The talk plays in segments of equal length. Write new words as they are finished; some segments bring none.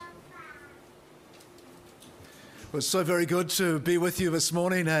It was so very good to be with you this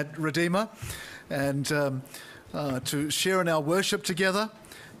morning at Redeemer and to share in our worship together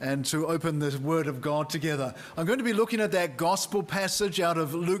and to open the Word of God together. I'm going to be looking at that gospel passage out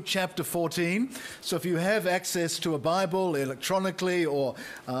of Luke chapter 14. So if you have access to a Bible electronically or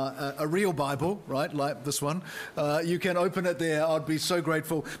a real Bible, right, like this one, you can open it there. I'd be so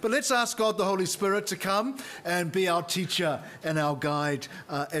grateful. But let's ask God the Holy Spirit to come and be our teacher and our guide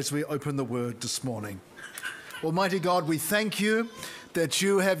as we open the Word this morning. Almighty God, we thank you that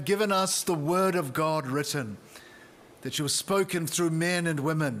you have given us the Word of God written, that you have spoken through men and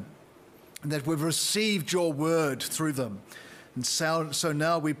women, and that we've received your word through them. And so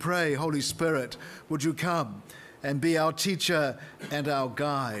now we pray, Holy Spirit, would you come and be our teacher and our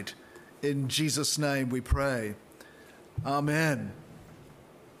guide? In Jesus' name we pray. Amen.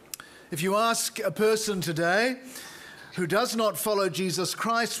 If you ask a person today who does not follow Jesus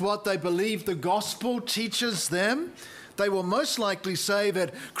Christ what they believe the gospel teaches them, they will most likely say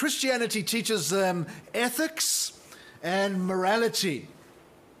that Christianity teaches them ethics and morality.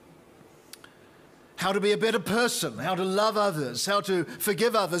 How to be a better person, how to love others, how to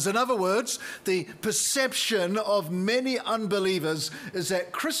forgive others. In other words, the perception of many unbelievers is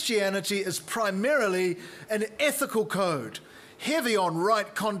that Christianity is primarily an ethical code, heavy on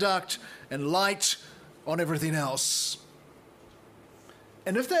right conduct and light on everything else.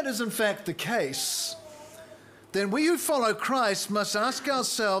 And if that is in fact the case, then we who follow Christ must ask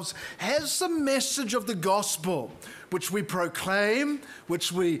ourselves, has the message of the gospel, which we proclaim,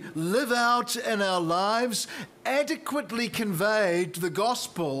 which we live out in our lives, adequately conveyed the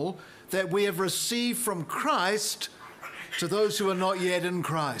gospel that we have received from Christ to those who are not yet in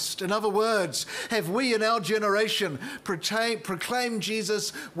Christ? In other words, have we in our generation proclaimed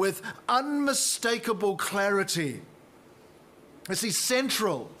Jesus with unmistakable clarity? Is he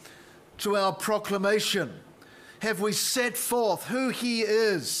central to our proclamation? Have we set forth who he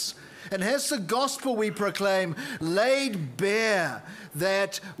is? And has the gospel we proclaim laid bare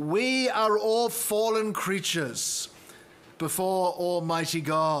that we are all fallen creatures before Almighty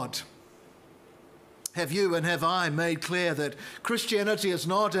God? Have you and have I made clear that Christianity is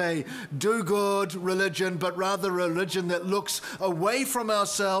not a do-good religion, but rather a religion that looks away from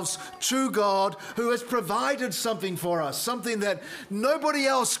ourselves to God, who has provided something for us, something that nobody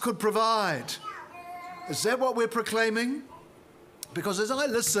else could provide? Is that what we're proclaiming? Because as I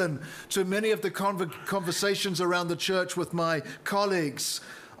listen to many of the conversations around the church with my colleagues,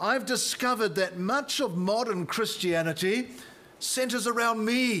 I've discovered that much of modern Christianity centers around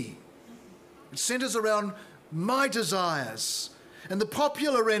me. It centers around my desires. And the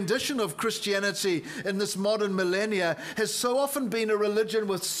popular rendition of Christianity in this modern millennia has so often been a religion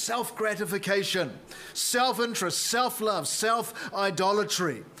with self-gratification, self-interest, self-love,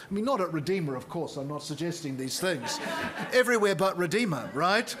 self-idolatry. I mean, not at Redeemer, of course. I'm not suggesting these things. Everywhere but Redeemer,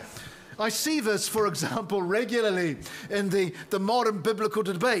 right? I see this, for example, regularly in the modern biblical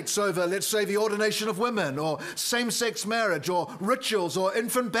debates over, let's say, the ordination of women or same-sex marriage or rituals or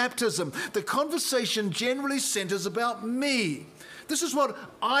infant baptism. The conversation generally centers about me. This is what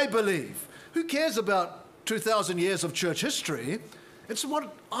I believe. Who cares about 2,000 years of church history? It's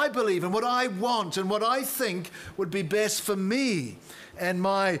what I believe and what I want and what I think would be best for me and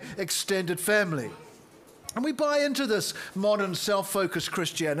my extended family. And we buy into this modern self-focused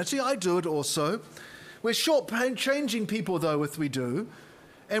Christianity. I do it also. We're short-changing people, though, if we do.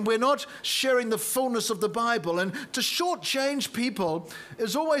 And we're not sharing the fullness of the Bible. And to short-change people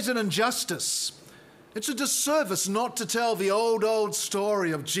is always an injustice. It's a disservice not to tell the old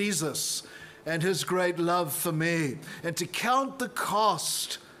story of Jesus and his great love for me, and to count the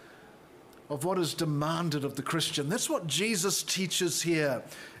cost of what is demanded of the Christian. That's what Jesus teaches here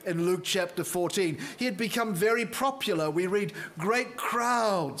in Luke chapter 14. He had become very popular. We read great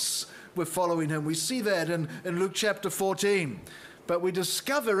crowds were following him. We see that in Luke chapter 14. But we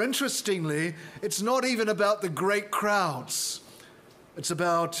discover, interestingly, it's not even about the great crowds. It's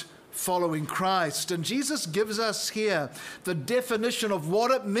about following Christ. And Jesus gives us here the definition of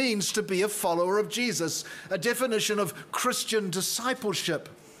what it means to be a follower of Jesus, a definition of Christian discipleship.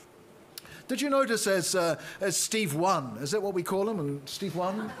 Did you notice as Steve One, is that what we call him? Steve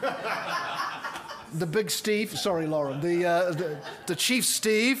One? The big Steve, sorry Lauren, the Chief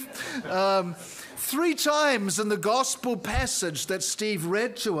Steve. 3 times in the gospel passage that Steve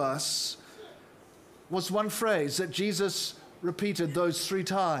read to us was one phrase that Jesus repeated those 3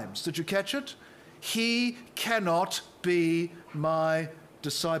 times. Did you catch it? He cannot be my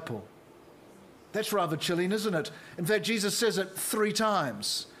disciple. That's rather chilling, isn't it? In fact, Jesus says it 3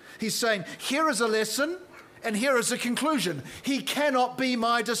 times. He's saying, here is a lesson, and here is a conclusion. He cannot be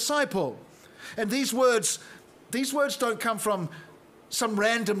my disciple. And these words These words don't come from some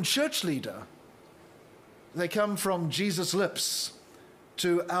random church leader. They come from Jesus' lips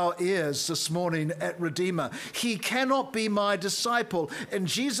to our ears this morning at Redeemer. He cannot be my disciple. And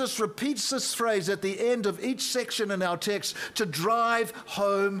Jesus repeats this phrase at the end of each section in our text to drive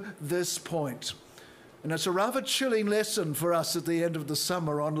home this point. And it's a rather chilling lesson for us at the end of the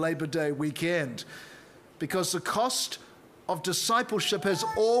summer on Labor Day weekend, because the cost of discipleship has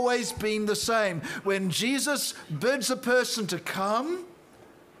always been the same. When Jesus bids a person to come,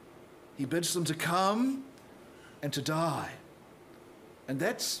 he bids them to come and to die. And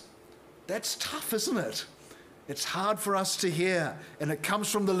that's tough, isn't it? It's hard for us to hear, and it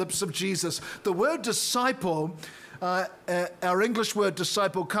comes from the lips of Jesus. The word disciple, our English word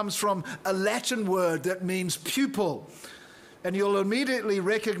disciple, comes from a Latin word that means pupil. And you'll immediately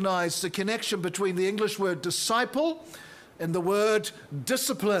recognize the connection between the English word disciple and the word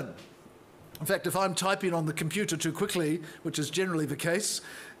discipline. In fact, if I'm typing on the computer too quickly, which is generally the case,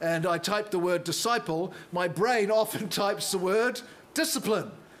 and I type the word disciple, my brain often types the word discipline.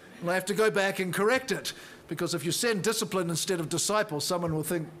 And I have to go back and correct it, because if you send discipline instead of disciple, someone will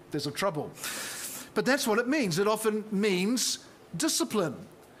think there's a trouble. But that's what it means. It often means discipline.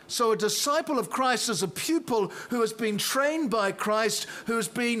 So a disciple of Christ is a pupil who has been trained by Christ, who has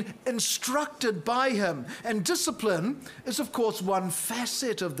been instructed by him. And discipline is, of course, one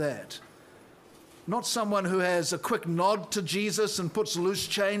facet of that. Not someone who has a quick nod to Jesus and puts loose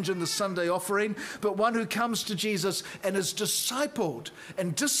change in the Sunday offering, but one who comes to Jesus and is discipled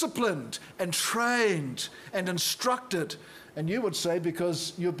and disciplined and trained and instructed. And you would say,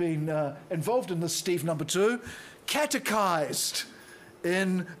 because you've been involved in this, Steve, number 2, catechized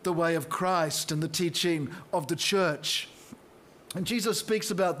in the way of Christ and the teaching of the church. And Jesus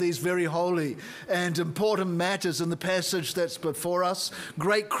speaks about these very holy and important matters in the passage that's before us.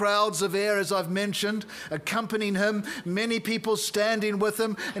 Great crowds of air, as I've mentioned, accompanying him, many people standing with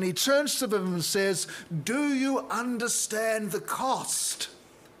him, and he turns to them and says, "Do you understand the cost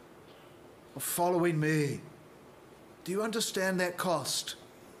of following me?" Do you understand that cost?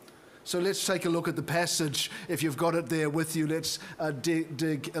 So let's take a look at the passage. If you've got it there with you, let's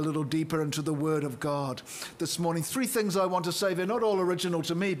dig a little deeper into the Word of God this morning. 3 things I want to say. They're not all original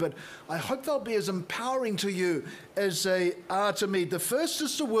to me, but I hope they'll be as empowering to you as they are to me. The first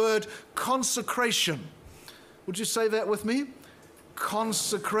is the word consecration. Would you say that with me?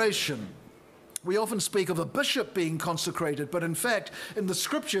 Consecration. We often speak of a bishop being consecrated, but in fact, in the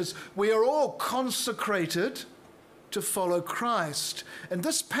Scriptures, we are all consecrated to follow Christ. And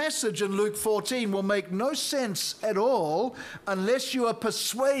this passage in Luke 14 will make no sense at all unless you are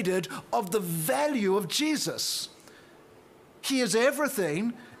persuaded of the value of Jesus. He is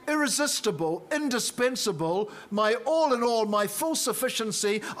everything, irresistible, indispensable, my all in all, my full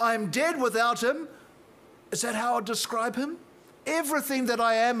sufficiency. I am dead without him. Is that how I describe him? Everything that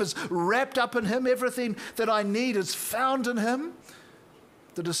I am is wrapped up in him. Everything that I need is found in him.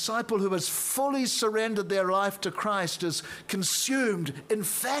 The disciple who has fully surrendered their life to Christ is consumed,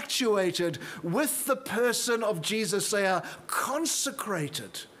 infatuated with the person of Jesus. They are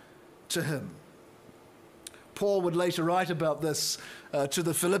consecrated to him. Paul would later write about this to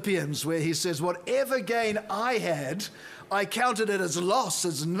the Philippians, where he says, "Whatever gain I had, I counted it as loss,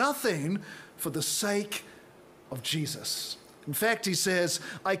 as nothing, for the sake of Jesus." In fact, he says,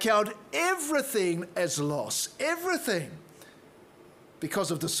 "I count everything as loss, everything,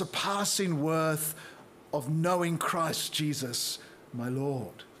 because of the surpassing worth of knowing Christ Jesus, my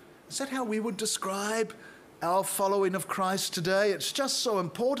Lord." Is that how we would describe our following of Christ today? It's just so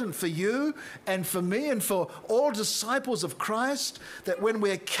important for you and for me and for all disciples of Christ that when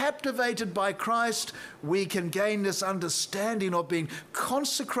we're captivated by Christ, we can gain this understanding of being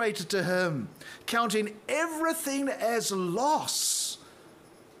consecrated to him, counting everything as loss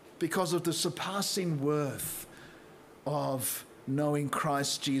because of the surpassing worth of knowing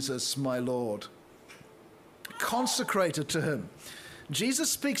Christ Jesus, my Lord. Consecrated to him.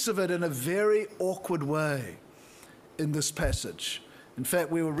 Jesus speaks of it in a very awkward way in this passage. In fact,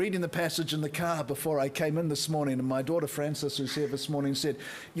 we were reading the passage in the car before I came in this morning, and my daughter Frances, who's here this morning, said,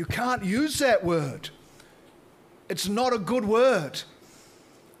 "You can't use that word. It's not a good word."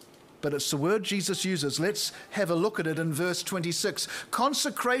 But it's the word Jesus uses. Let's have a look at it in verse 26.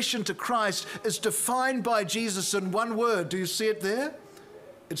 Consecration to Christ is defined by Jesus in one word. Do you see it there?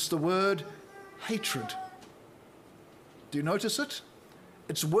 It's the word hatred. Do you notice it?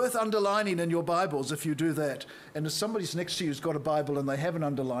 It's worth underlining in your Bibles if you do that. And if somebody's next to you who's got a Bible and they haven't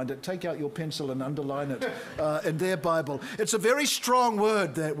underlined it, take out your pencil and underline it in their Bible. It's a very strong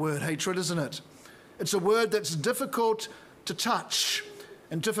word, that word, hatred, isn't it? It's a word that's difficult to touch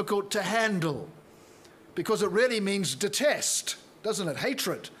and difficult to handle. because it really means detest, doesn't it?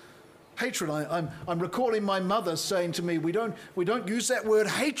 Hatred. Hatred. I'm recalling my mother saying to me, we don't use that word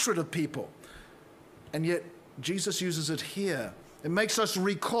hatred of people. And yet Jesus uses it here. It makes us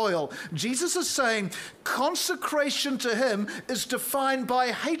recoil. Jesus is saying consecration to him is defined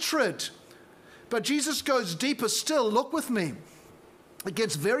by hatred. But Jesus goes deeper still. Look with me. It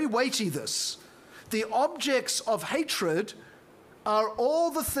gets very weighty, this. The objects of hatred are all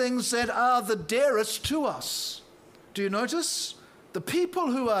the things that are the dearest to us. Do you notice? The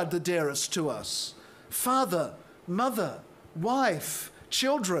people who are the dearest to us. Father, mother, wife,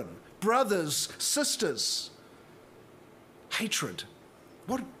 children, brothers, sisters. Hatred.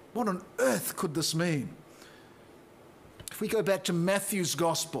 What on earth could this mean? If we go back to Matthew's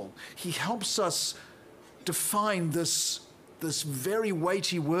gospel, he helps us define this very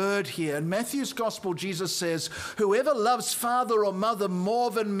weighty word here. In Matthew's gospel, Jesus says, whoever loves father or mother more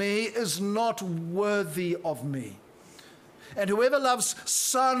than me is not worthy of me. And whoever loves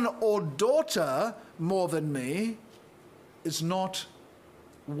son or daughter more than me is not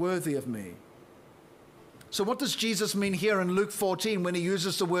worthy of me. So what does Jesus mean here in Luke 14 when he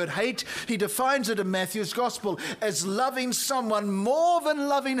uses the word hate? He defines it in Matthew's gospel as loving someone more than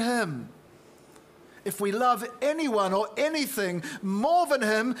loving him. If we love anyone or anything more than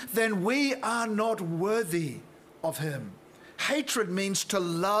him, then we are not worthy of him. Hatred means to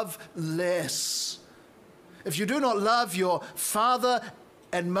love less. If you do not love your father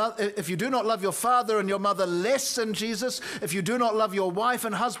and if you do not love your father and your mother less than Jesus, if you do not love your wife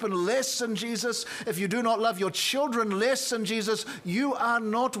and husband less than Jesus, if you do not love your children less than Jesus, you are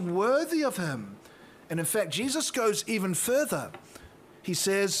not worthy of him. And in fact, Jesus goes even further. He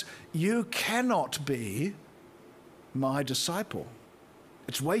says, you cannot be my disciple.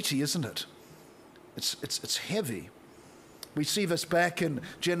 It's weighty, isn't it? It's heavy. We see this back in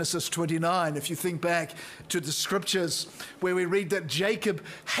Genesis 29. If you think back to the scriptures where we read that Jacob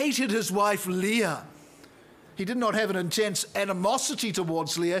hated his wife Leah. He did not have an intense animosity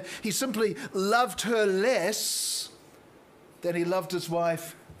towards Leah. He simply loved her less than he loved his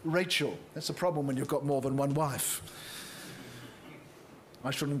wife Rachel. That's a problem when you've got more than one wife.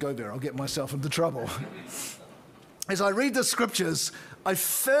 I shouldn't go there. I'll get myself into trouble. As I read the scriptures, I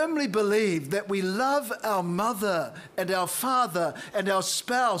firmly believe that we love our mother and our father and our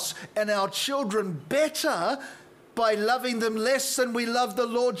spouse and our children better by loving them less than we love the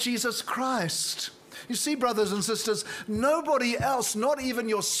Lord Jesus Christ. You see, brothers and sisters, nobody else, not even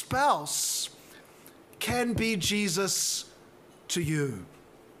your spouse, can be Jesus to you.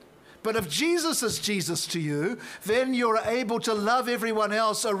 But if Jesus is Jesus to you, then you're able to love everyone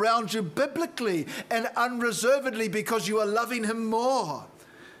else around you biblically and unreservedly because you are loving him more.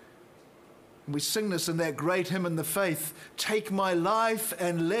 And we sing this in that great hymn in the faith, take my life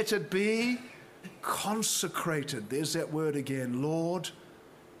and let it be consecrated. There's that word again, Lord,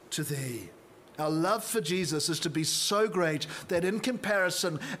 to thee. Our love for Jesus is to be so great that in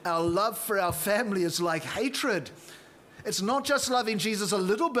comparison, our love for our family is like hatred. It's not just loving Jesus a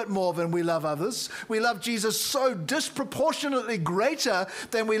little bit more than we love others. We love Jesus so disproportionately greater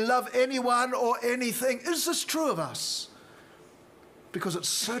than we love anyone or anything. Is this true of us? Because it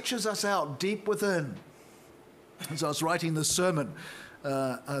searches us out deep within. As I was writing this sermon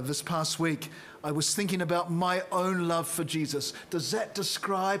this past week, I was thinking about my own love for Jesus. Does that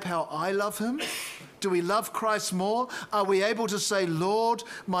describe how I love him? Do we love Christ more? Are we able to say, Lord,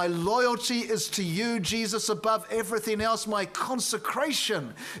 my loyalty is to you, Jesus, above everything else. My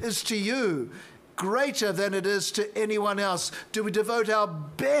consecration is to you, greater than it is to anyone else. Do we devote our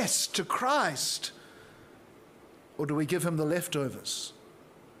best to Christ? Or do we give him the leftovers?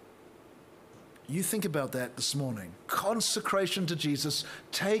 You think about that this morning. Consecration to Jesus.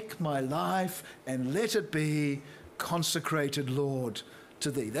 Take my life and let it be consecrated, Lord,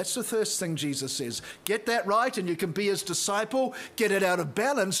 to thee. That's the first thing Jesus says. Get that right and you can be his disciple. Get it out of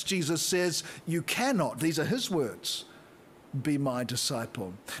balance, Jesus says, you cannot. These are his words. Be my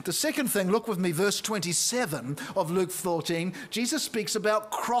disciple. The second thing, look with me, verse 27 of Luke 14. Jesus speaks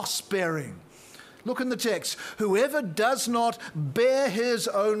about cross-bearing. Look in the text. Whoever does not bear his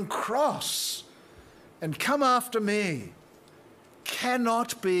own cross and come after me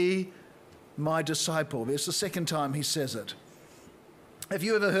cannot be my disciple. There's the second time he says it. Have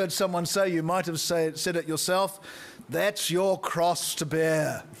you ever heard someone say, you might have said it yourself, that's your cross to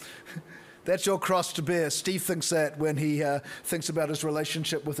bear. That's your cross to bear. Steve thinks that when he thinks about his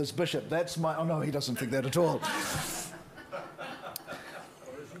relationship with his bishop. That's my, oh no, he doesn't think that at all.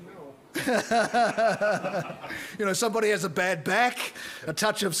 You know, somebody has a bad back, a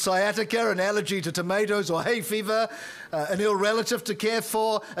touch of sciatica, an allergy to tomatoes or hay fever, an ill relative to care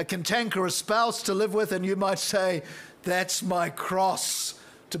for, a cantankerous spouse to live with, and you might say, that's my cross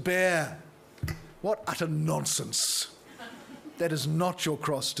to bear. What utter nonsense. That is not your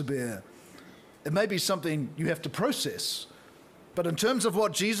cross to bear. It may be something you have to process, but in terms of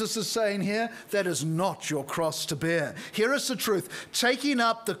what Jesus is saying here, that is not your cross to bear. Here is the truth. Taking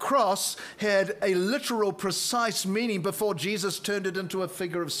up the cross had a literal, precise meaning before Jesus turned it into a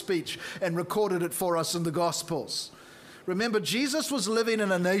figure of speech and recorded it for us in the Gospels. Remember, Jesus was living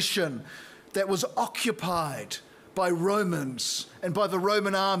in a nation that was occupied by Romans and by the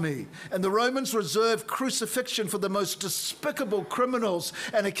Roman army. And the Romans reserved crucifixion for the most despicable criminals,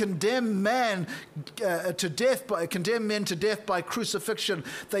 and a condemned men to death by crucifixion.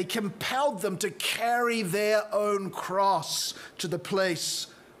 They compelled them to carry their own cross to the place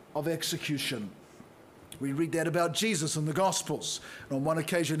of execution. We read that about Jesus in the Gospels. And on one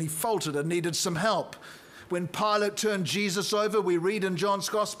occasion he faltered and needed some help. When Pilate turned Jesus over, we read in John's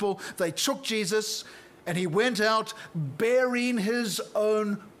Gospel, they took Jesus and he went out bearing his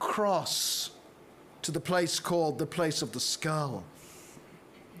own cross to the place called the place of the skull.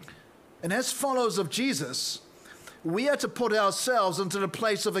 And as followers of Jesus, we are to put ourselves into the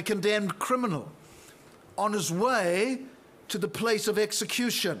place of a condemned criminal on his way to the place of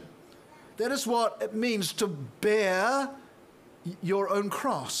execution. That is what it means to bear your own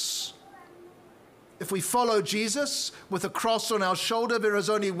cross. If we follow Jesus with a cross on our shoulder, there is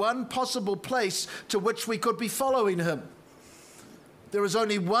only one possible place to which we could be following him. There is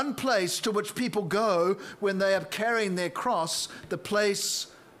only one place to which people go when they are carrying their cross, the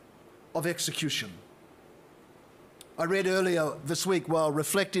place of execution. I read earlier this week while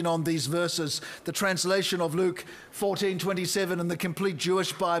reflecting on these verses, the translation of Luke 14:27 in the Complete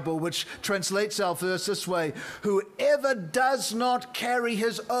Jewish Bible, which translates our verse this way: whoever does not carry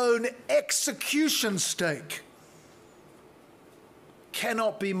his own execution stake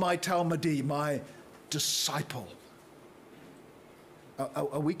cannot be my Talmudi, my disciple.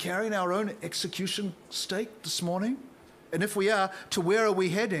 Are we carrying our own execution stake this morning? And if we are, to where are we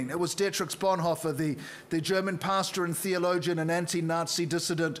heading? It was Dietrich Bonhoeffer, the German pastor and theologian and anti-Nazi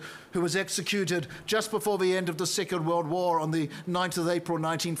dissident who was executed just before the end of the Second World War on the 9th of April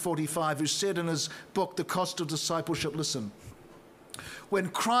 1945, who said in his book, The Cost of Discipleship, listen, when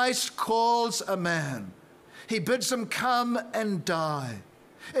Christ calls a man, he bids him come and die.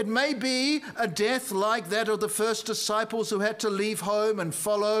 It may be a death like that of the first disciples who had to leave home and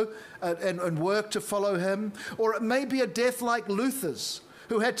follow and work to follow him. Or it may be a death like Luther's,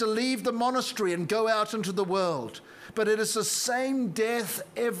 who had to leave the monastery and go out into the world. But it is the same death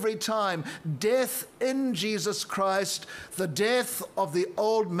every time. Death in Jesus Christ, the death of the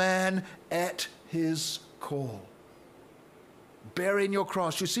old man at his call. Bearing your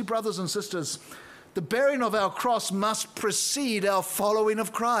cross. You see, brothers and sisters, the bearing of our cross must precede our following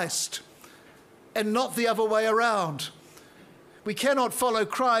of Christ, and not the other way around. We cannot follow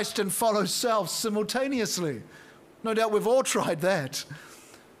Christ and follow self simultaneously. No doubt we've all tried that.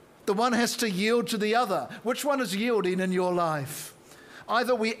 The one has to yield to the other. Which one is yielding in your life?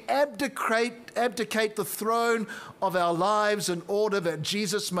 Either we abdicate the throne of our lives in order that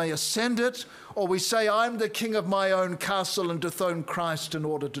Jesus may ascend it, or we say, I'm the king of my own castle, and dethrone Christ in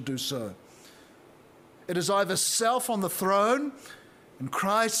order to do so. It is either self on the throne and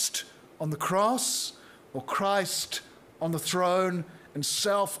Christ on the cross, or Christ on the throne and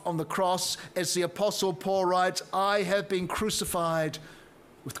self on the cross. As the Apostle Paul writes, I have been crucified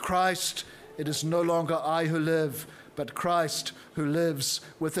with Christ. It is no longer I who live, but Christ who lives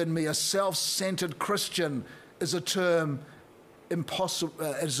within me. A self-centered Christian is a term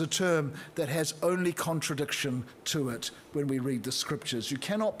that has only contradiction to it when we read the scriptures. You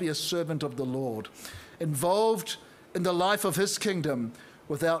cannot be a servant of the Lord, involved in the life of his kingdom,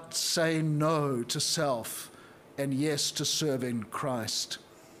 without saying no to self and yes to serving Christ.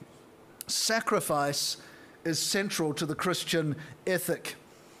 Sacrifice is central to the Christian ethic.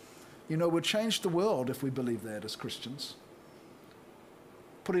 You know, we'll change the world if we believe that as Christians.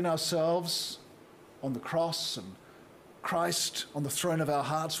 Putting ourselves on the cross and Christ on the throne of our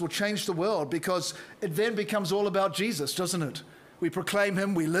hearts will change the world, because it then becomes all about Jesus, doesn't it? We proclaim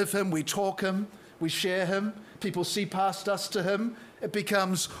him, we live him, we talk him, we share him. People see past us to him. It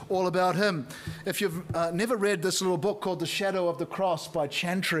becomes all about him. If you've never read this little book called The Shadow of the Cross by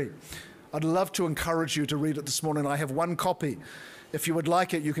Chantry, I'd love to encourage you to read it this morning. I have one copy. If you would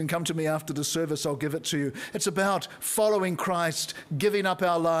like it, you can come to me after the service. I'll give it to you. It's about following Christ, giving up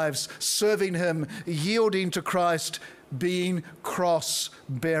our lives, serving him, yielding to Christ, being cross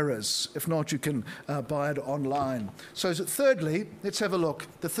bearers. If not, you can buy it online. So thirdly, let's have a look.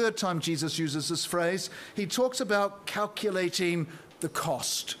 The third time Jesus uses this phrase, he talks about calculating the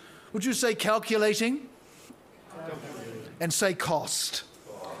cost. Would you say calculating? And say cost.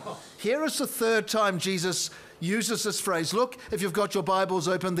 Here is the third time Jesus uses this phrase. Look, if you've got your Bibles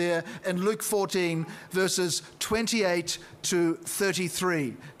open there, in Luke 14, verses 28 to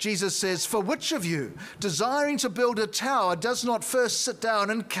 33. Jesus says, "For which of you, desiring to build a tower, does not first sit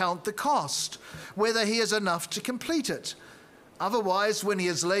down and count the cost, whether he has enough to complete it? Otherwise, when he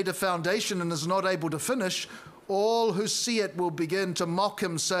has laid a foundation and is not able to finish, all who see it will begin to mock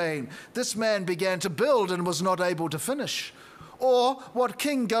him, saying, 'This man began to build and was not able to finish.' Or what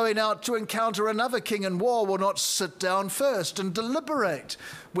king going out to encounter another king in war will not sit down first and deliberate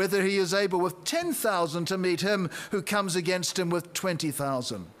whether he is able with 10,000 to meet him who comes against him with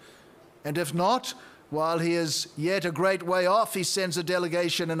 20,000? And if not, while he is yet a great way off, he sends a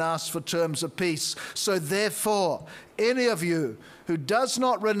delegation and asks for terms of peace. So therefore, any of you who does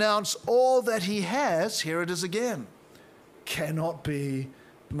not renounce all that he has," here it is again, "cannot be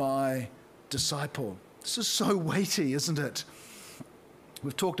my disciple." This is so weighty, isn't it?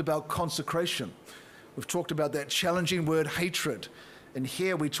 We've talked about consecration. We've talked about that challenging word hatred. And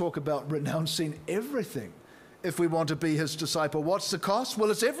here we talk about renouncing everything if we want to be his disciple. What's the cost? Well,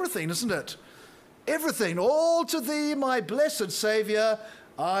 it's everything, isn't it? Everything. All to thee, my blessed Savior,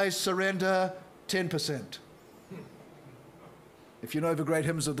 I surrender 10%. If you know the great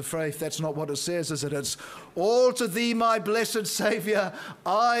hymns of the faith, that's not what it says, is it? It's all to thee, my blessed Savior,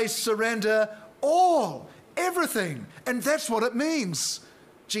 I surrender all, everything. And that's what it means.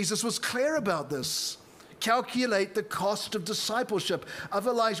 Jesus was clear about this. Calculate the cost of discipleship.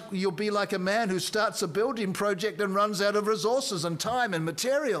 Otherwise, you'll be like a man who starts a building project and runs out of resources and time and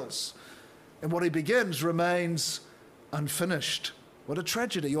materials. And what he begins remains unfinished. What a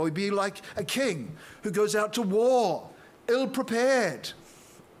tragedy. Or he'd be like a king who goes out to war, ill-prepared.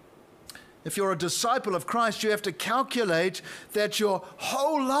 If you're a disciple of Christ, you have to calculate that your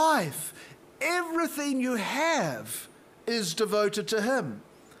whole life, everything you have, is devoted to him.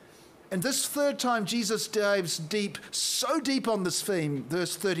 And this third time Jesus dives deep, so deep on this theme,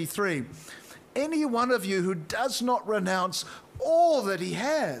 verse 33. Any one of you who does not renounce all that he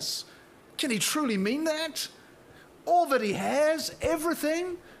has, can he truly mean that? All that he has,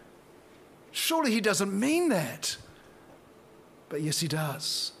 everything? Surely he doesn't mean that. But yes, he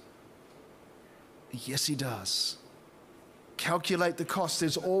does. Yes, he does. Calculate the cost.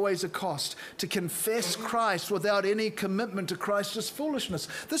 There's always a cost. To confess Christ without any commitment to Christ is foolishness.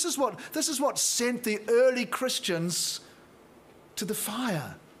 This is what sent the early Christians to the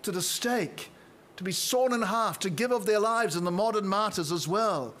fire, to the stake, to be sawn in half, to give of their lives, and the modern martyrs as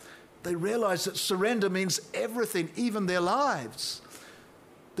well. They realized that surrender means everything, even their lives.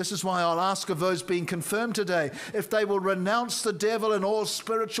 This is why I'll ask of those being confirmed today, if they will renounce the devil and all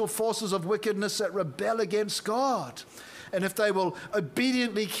spiritual forces of wickedness that rebel against God. And if they will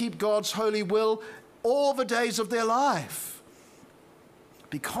obediently keep God's holy will all the days of their life.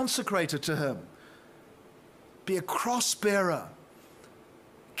 Be consecrated to him. Be a cross bearer.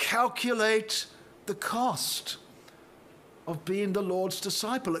 Calculate the cost of being the Lord's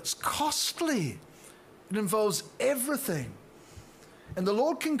disciple. It's costly. It involves everything. And the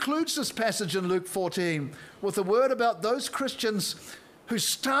Lord concludes this passage in Luke 14 with a word about those Christians who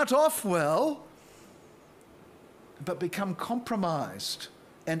start off well, but become compromised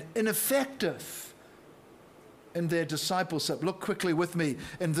and ineffective in their discipleship. Look quickly with me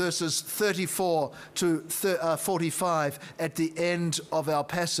in verses 34 to 45 at the end of our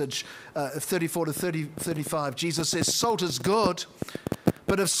passage, 34 to 35. Jesus says, "Salt is good,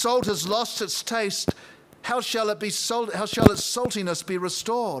 but if salt has lost its taste, how shall its saltiness be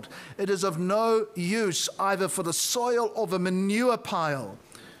restored? It is of no use either for the soil or the manure pile.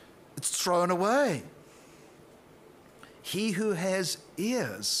 It's thrown away. He who has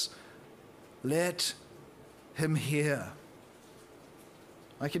ears, let him hear."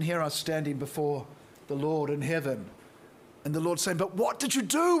 I can hear us standing before the Lord in heaven, and the Lord saying, "But what did you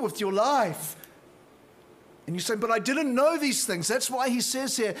do with your life?" And you say, "But I didn't know these things." That's why he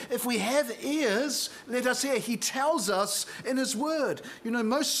says here, if we have ears, let us hear. He tells us in his word. You know,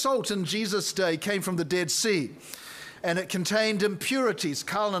 most salt in Jesus' day came from the Dead Sea, and it contained impurities,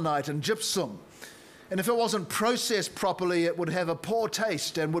 kaolinite and gypsum. And if it wasn't processed properly, it would have a poor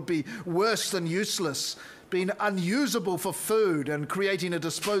taste and would be worse than useless, being unusable for food and creating a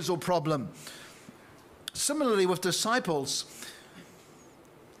disposal problem. Similarly with disciples,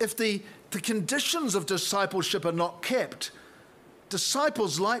 if the conditions of discipleship are not kept,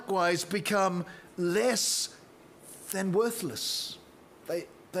 disciples likewise become less than worthless. They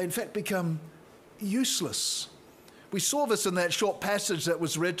in fact become useless. We saw this in that short passage that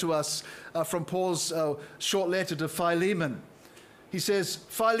was read to us from Paul's short letter to Philemon. He says,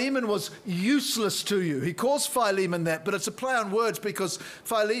 Philemon was useless to you. He calls Philemon that, but it's a play on words because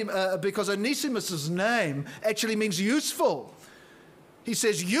Onesimus' name actually means useful. He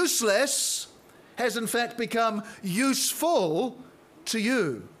says useless has in fact become useful to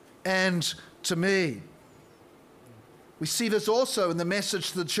you and to me. We see this also in the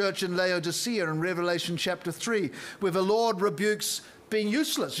message to the church in Laodicea in Revelation chapter 3, where the Lord rebukes being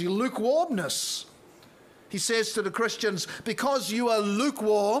useless, your lukewarmness. He says to the Christians, because you are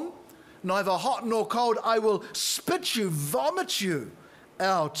lukewarm, neither hot nor cold, I will spit you, vomit you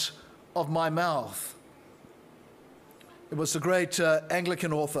out of my mouth. It was the great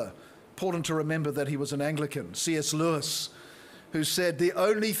Anglican author, important to remember that he was an Anglican, C.S. Lewis, who said, the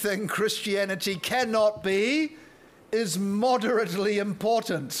only thing Christianity cannot be is moderately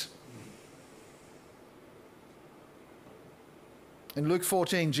important. In Luke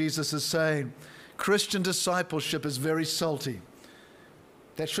 14, Jesus is saying, Christian discipleship is very salty.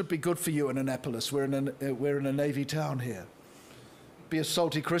 That should be good for you in Annapolis. We're in a Navy town here. Be a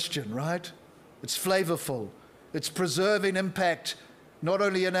salty Christian, right? It's flavorful. It's preserving impact, not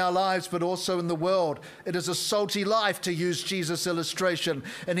only in our lives, but also in the world. It is a salty life, to use Jesus' illustration.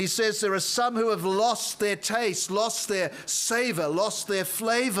 And he says there are some who have lost their taste, lost their savor, lost their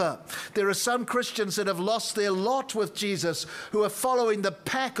flavor. There are some Christians that have lost their lot with Jesus, who are following the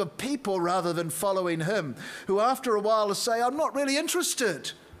pack of people rather than following him, who after a while will say, I'm not really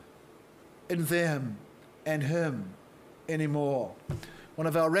interested in them and him anymore. One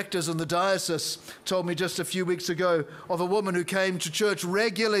of our rectors in the diocese told me just a few weeks ago of a woman who came to church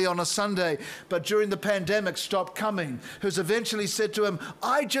regularly on a Sunday, but during the pandemic stopped coming, who's eventually said to him,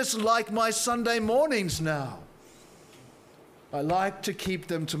 I just like my Sunday mornings now. I like to keep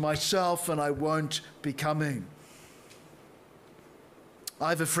them to myself and I won't be coming. I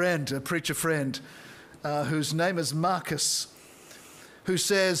have a friend, a preacher friend, whose name is Marcus, who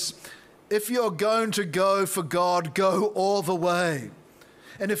says, if you're going to go for God, go all the way.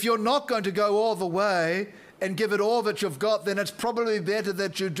 And if you're not going to go all the way and give it all that you've got, then it's probably better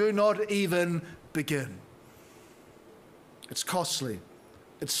that you do not even begin. It's costly.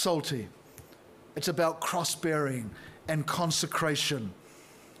 It's salty. It's about cross-bearing and consecration.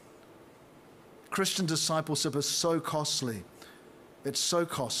 Christian discipleship is so costly. It's so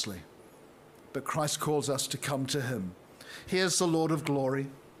costly. But Christ calls us to come to him. Here's the Lord of glory,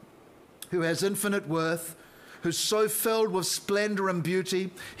 who has infinite worth, who's so filled with splendor and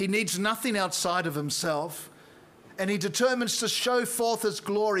beauty, he needs nothing outside of himself. And he determines to show forth his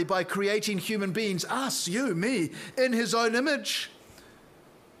glory by creating human beings, us, you, me, in his own image.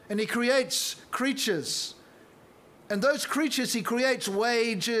 And he creates creatures. And those creatures he creates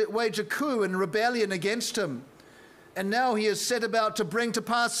wage a coup and rebellion against him. And now he has set about to bring to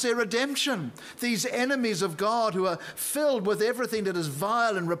pass their redemption. These enemies of God who are filled with everything that is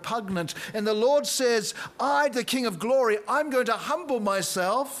vile and repugnant. And the Lord says, I, the King of glory, I'm going to humble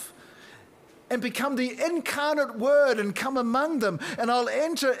myself and become the incarnate Word and come among them. And I'll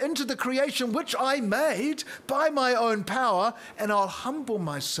enter into the creation which I made by my own power, and I'll humble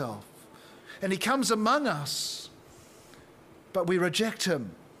myself. And he comes among us. But we reject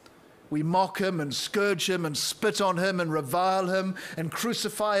him. We mock him and scourge him and spit on him and revile him and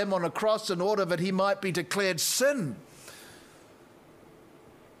crucify him on a cross in order that he might be declared sin.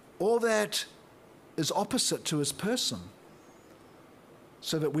 All that is opposite to his person,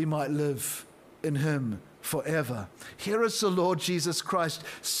 so that we might live in him forever. Here is the Lord Jesus Christ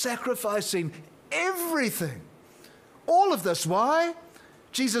sacrificing everything. All of this. Why?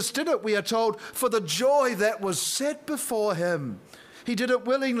 Jesus did it, we are told, for the joy that was set before him. He did it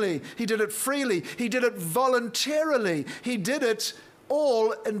willingly. He did it freely. He did it voluntarily. He did it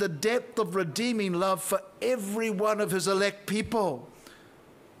all in the depth of redeeming love for every one of his elect people.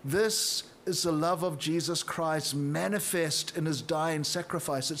 This is the love of Jesus Christ manifest in his dying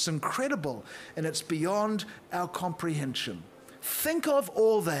sacrifice. It's incredible, and it's beyond our comprehension. Think of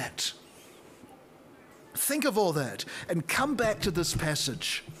all that. Think of all that, and come back to this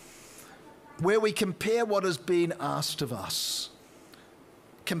passage where we compare what is being asked of us.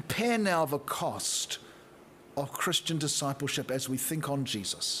 Compare now the cost of Christian discipleship as we think on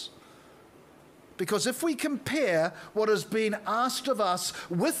Jesus. Because if we compare what is being asked of us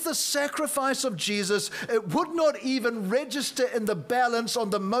with the sacrifice of Jesus, it would not even register in the balance on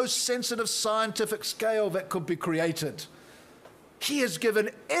the most sensitive scientific scale that could be created. He has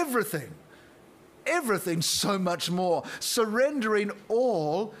given everything so much more. Surrendering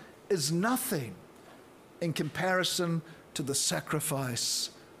all is nothing. in comparison to the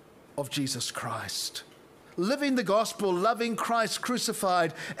sacrifice of Jesus Christ. Living the gospel, loving Christ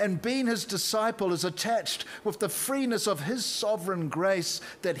crucified, and being his disciple is attached with the freeness of his sovereign grace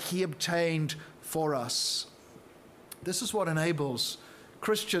that he obtained for us. This is what enables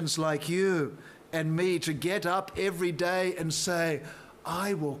Christians like you and me to get up every day and say,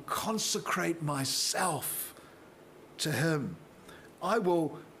 I will consecrate myself to him. I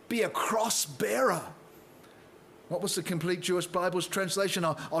will be a cross bearer. What was the Complete Jewish Bible's translation?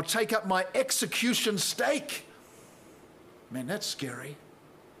 I'll take up my execution stake. Man, that's scary.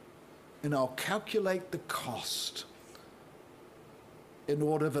 And I'll calculate the cost in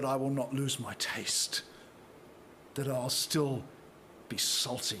order that I will not lose my taste, that I'll still be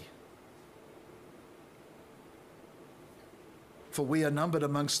salty. For we are numbered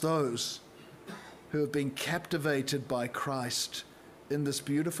amongst those who have been captivated by Christ in this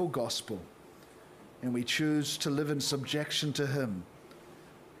beautiful gospel, and we choose to live in subjection to him.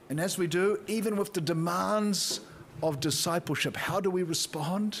 And as we do, even with the demands of discipleship, how do we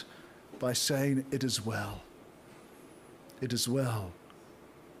respond? By saying, it is well. It is well.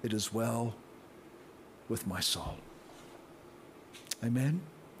 It is well with my soul. Amen.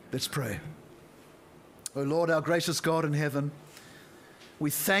 Let's pray. O Lord, our gracious God in heaven, we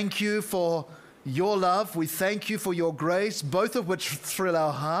thank you for your love. We thank you for your grace, both of which thrill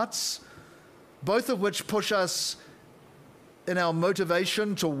our hearts, both of which push us in our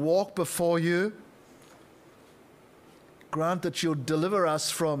motivation to walk before you. Grant that you'll deliver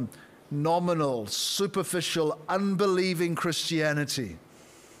us from nominal, superficial, unbelieving Christianity.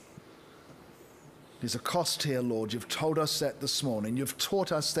 There's a cost here, Lord. You've told us that this morning. You've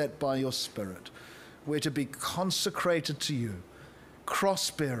taught us that by your Spirit. We're to be consecrated to you,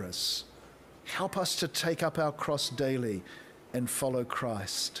 cross-bearers. Help us to take up our cross daily and follow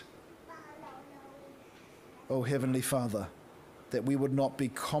Christ. Oh, Heavenly Father, that we would not be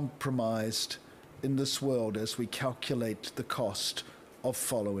compromised in this world as we calculate the cost of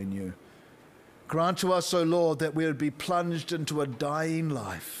following you. Grant to us, O Lord, that we would be plunged into a dying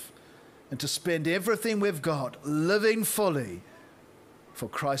life and to spend everything we've got living fully. For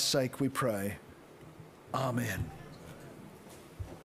Christ's sake we pray. Amen.